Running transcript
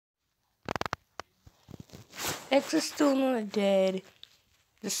X is still not dead.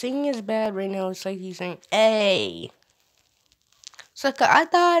 The singing is bad right now. It's like he's saying, "Hey." So I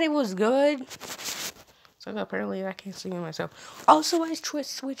thought it was good. So apparently I can't sing it myself. Also, I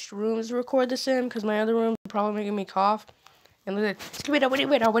switched rooms to record this in because my other room is probably making me cough. And look at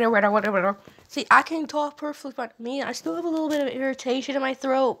see, I can talk perfectly fine. Me, I still have a little bit of irritation in my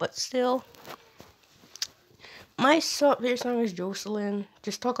throat, but still. My favorite song is Jocelyn.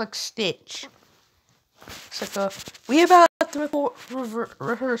 Just talk like Stitch. So we about to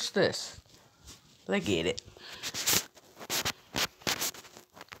rehearse this. Let's get it.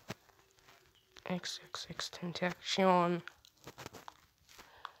 XXX Tentacion.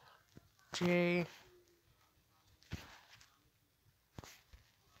 J.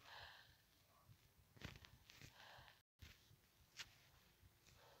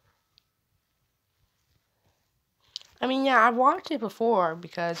 I mean, yeah, I've watched it before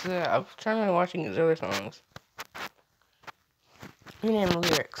because I was trying to watching his other songs. You name the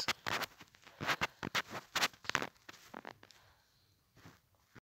lyrics.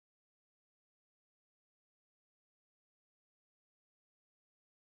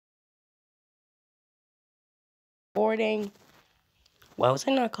 Boarding. Why was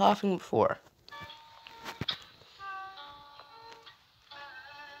I not coughing before?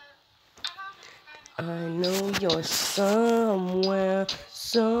 I know you're somewhere.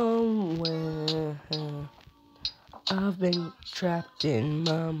 I've been trapped in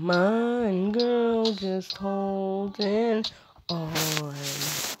my mind, girl, just holding on.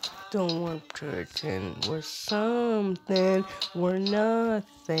 Don't want to pretend we're something, we're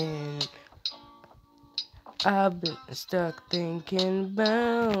nothing. I've been stuck thinking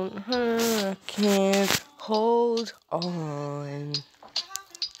about her, I can't hold on.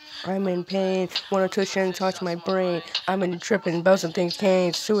 I'm in pain, wanna touch and touch my brain. I'm in tripping, bouncing things,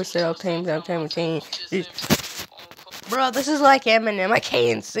 cane, suicidal things, I'm tempting. Bro, this is like Eminem, I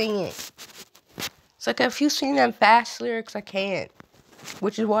can't sing it. It's like if you sing them fast lyrics, I can't.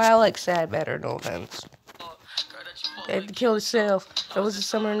 Which is why I like Sad better, no offense. They had to kill itself. That was the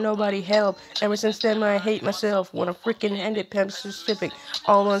summer nobody helped. Ever since then I hate myself. Wanna freaking end it, Pep specific.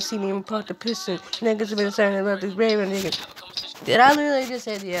 All wanna see me put the piston. Niggas have been saying about these raven niggas. Did I literally just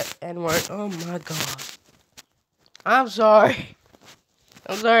say the N-word? Oh my god. I'm sorry.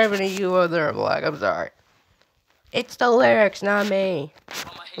 I'm sorry if any of you out there are black. I'm sorry. It's the lyrics, not me.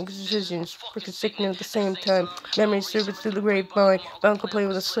 Decisions, freaking sickening at the same time. Memories service through the grapevine. Bound complain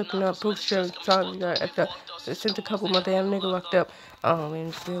with a slipping up. Proof showing time at the since a couple months they have a nigga locked up. Oh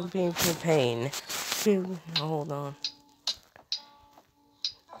man, still being for pain. Hold on.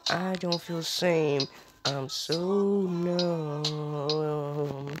 I don't feel the same. I'm so numb.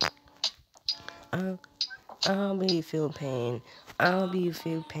 I'll be feel pain. I'll be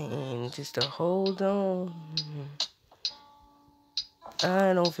feel pain. Just to hold on.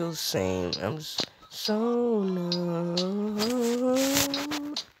 I don't feel the same. I'm so numb.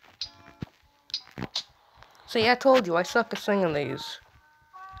 See, I told you, I suck at singing these.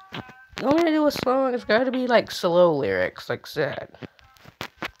 You want me to do a song? It's gotta be like slow lyrics, like sad.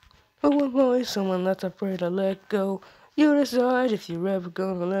 Who am I? Someone that's afraid to let go. You decide if you're ever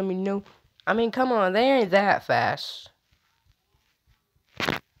gonna let me know. I mean, come on, they ain't that fast.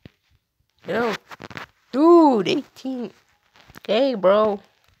 Yo, dude, 18K, bro.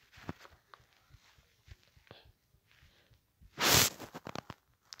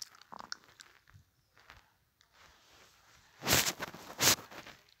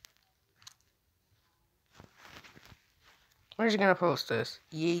 Where's you gonna post this?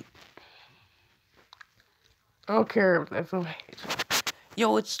 Yeet. I don't care if I'm...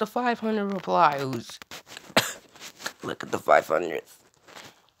 Yo, it's the 500 replies. Look at the 500th.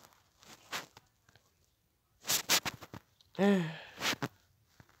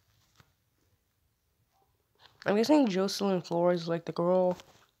 I'm guessing Jocelyn Flores, like the girl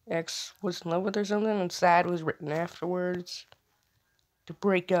X was in love with or something, and Sad was written afterwards to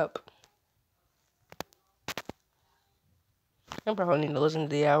break up. I probably need to listen to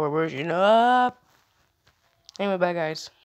the hour version up. Anyway, bye guys.